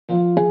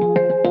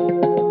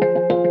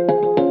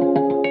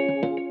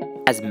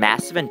As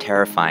massive and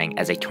terrifying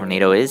as a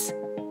tornado is,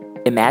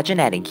 imagine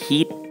adding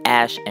heat,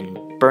 ash, and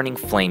burning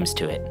flames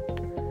to it.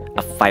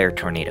 A fire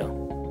tornado.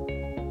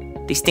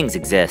 These things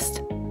exist,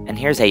 and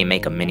here's how you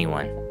make a mini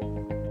one.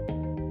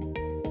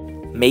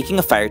 Making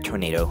a fire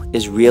tornado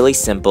is really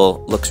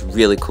simple, looks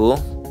really cool,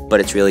 but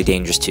it's really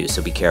dangerous too,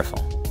 so be careful.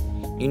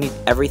 You need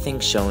everything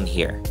shown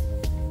here.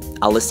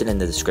 I'll list it in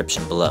the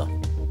description below.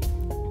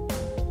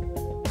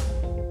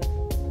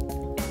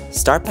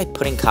 Start by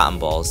putting cotton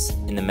balls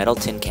in the metal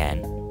tin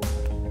can,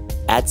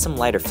 add some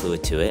lighter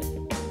fluid to it,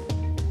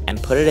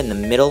 and put it in the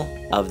middle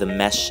of the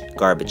mesh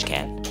garbage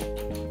can.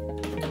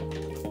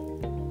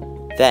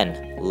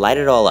 Then, light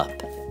it all up.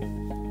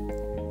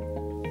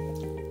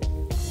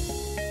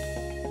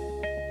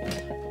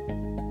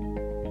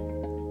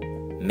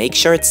 Make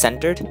sure it's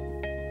centered,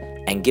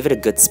 and give it a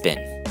good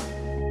spin.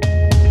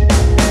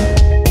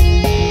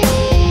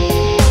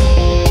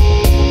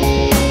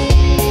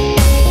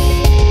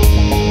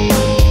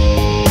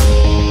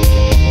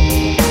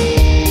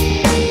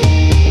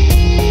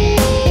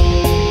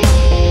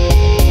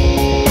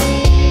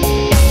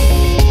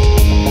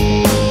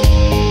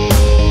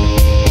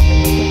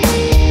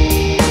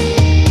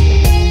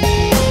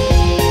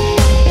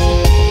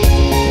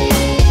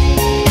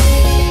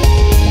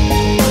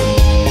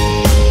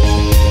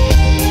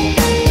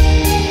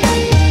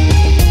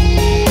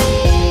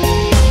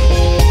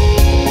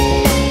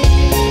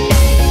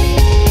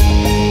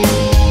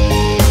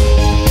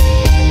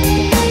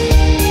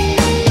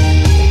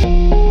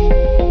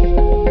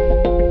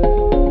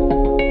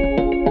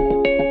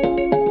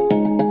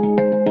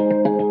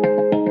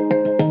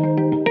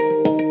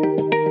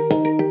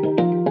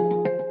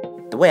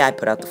 The way I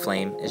put out the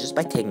flame is just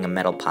by taking a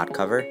metal pot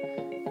cover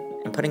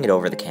and putting it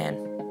over the can.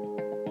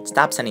 It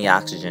stops any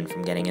oxygen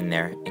from getting in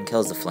there and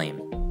kills the flame.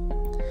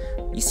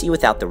 You see,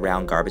 without the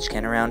round garbage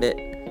can around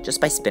it, just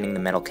by spinning the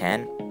metal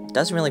can, it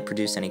doesn't really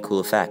produce any cool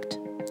effect.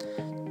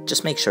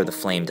 Just make sure the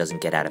flame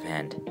doesn't get out of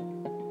hand.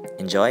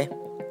 Enjoy,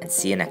 and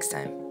see you next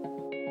time.